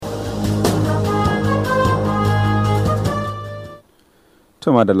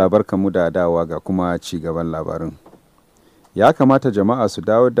Tuma da labarkanmu da dawowa ga kuma ci gaban labarin. Ya kamata jama'a su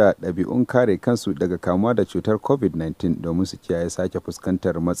dawo da ɗabi'un kare kansu daga kamuwa da cutar COVID-19 domin su kiyaye sake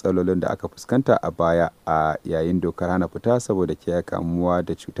fuskantar matsalolin da aka fuskanta a baya a yayin dokar hana fita saboda kiyaye kamuwa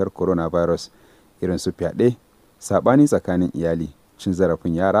da cutar coronavirus irin su fyaɗe, saɓani tsakanin iyali, cin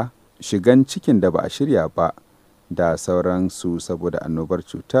zarafin yara, shigan cikin da ba a shirya ba da sauransu saboda annobar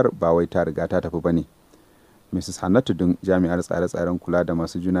cutar ba wai ta riga ta tafi ba ne. Mrs. Hannatu Dun, jami'ar tsare-tsaren kula da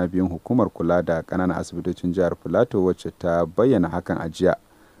masu juna biyun hukumar kula da ƙananan asibitocin jihar Filato wacce ta bayyana hakan a jiya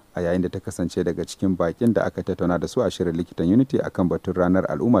a yayin da ta kasance daga cikin bakin da aka tattauna da su a shirin likitan Unity akan batun ranar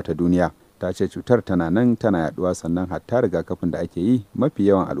al'umma ta duniya. Ta ce cutar tana nan tana yaduwa sannan hatta rigakafin da ake yi mafi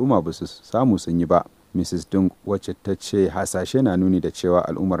yawan al'umma ba su samu sun yi ba. Mrs. Dung wacce ta ce hasashe na nuni da cewa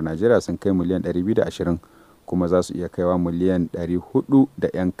al'ummar Najeriya sun kai miliyan 220 kuma za su iya kaiwa miliyan 400 da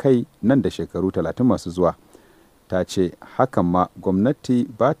 'yan kai nan da shekaru 30 masu zuwa. Ta ce hakan ma gwamnati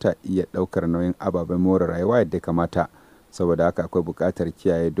ba ta iya ɗaukar nauyin ababen more rayuwa yadda kamata saboda haka akwai buƙatar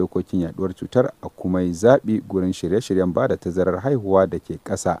kiyaye dokokin yaduwar cutar a kuma yi zaɓi gurin shirye-shiryen ba da tazarar haihuwa da ke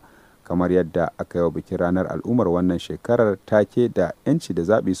ƙasa kamar yadda aka yi wa bikin ranar al'ummar wannan shekarar take da 'yanci da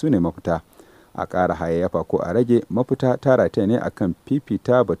zaɓi su ne mafita. A ƙara hayayyafa ko a rage mafita ta rataya ne akan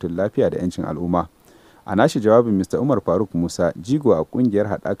fifita batun lafiya da 'yancin al'umma. A nashi jawabin Mr. Umar Faruk Musa, jigo a kungiyar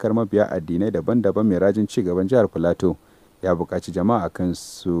haɗakar mabiya addinai daban-daban mai rajin ci gaban jihar Filato, ya buƙaci jama'a kan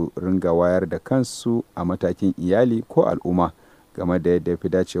su ringa wayar da kansu a matakin iyali ko al'umma game da yadda ya fi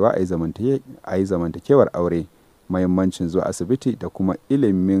dacewa a yi zamantakewar aure, mahimmancin zuwa asibiti da kuma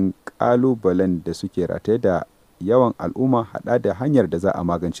ilimin ƙalubalen da suke rataye da yawan al'umma haɗa da hanyar da za a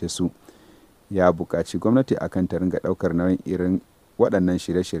magance su. Ya buƙaci gwamnati akan ta ringa ɗaukar nauyin irin waɗannan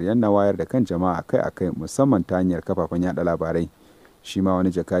shirye-shiryen na wayar da kan jama'a akai-akai musamman ta hanyar kafafen yada labarai. Shi ma wani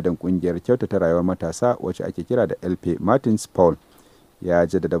jakadan kungiyar kyautata rayuwar matasa wacce ake kira da LP Martins Paul ya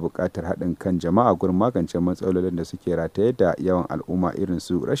jaddada buƙatar haɗin kan jama'a gurin magance matsalolin da suke rataye da yawan al'umma irin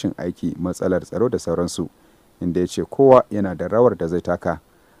su rashin aiki, matsalar tsaro da sauransu, inda ya ce kowa yana da rawar da zai taka.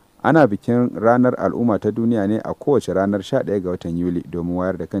 Ana bikin ranar al'umma ta duniya ne a kowace ranar 11 ga watan Yuli domin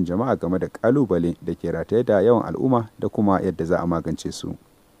wayar da kan jama'a game da ƙalubale da ke rataye da yawan al'umma da kuma yadda za a magance su.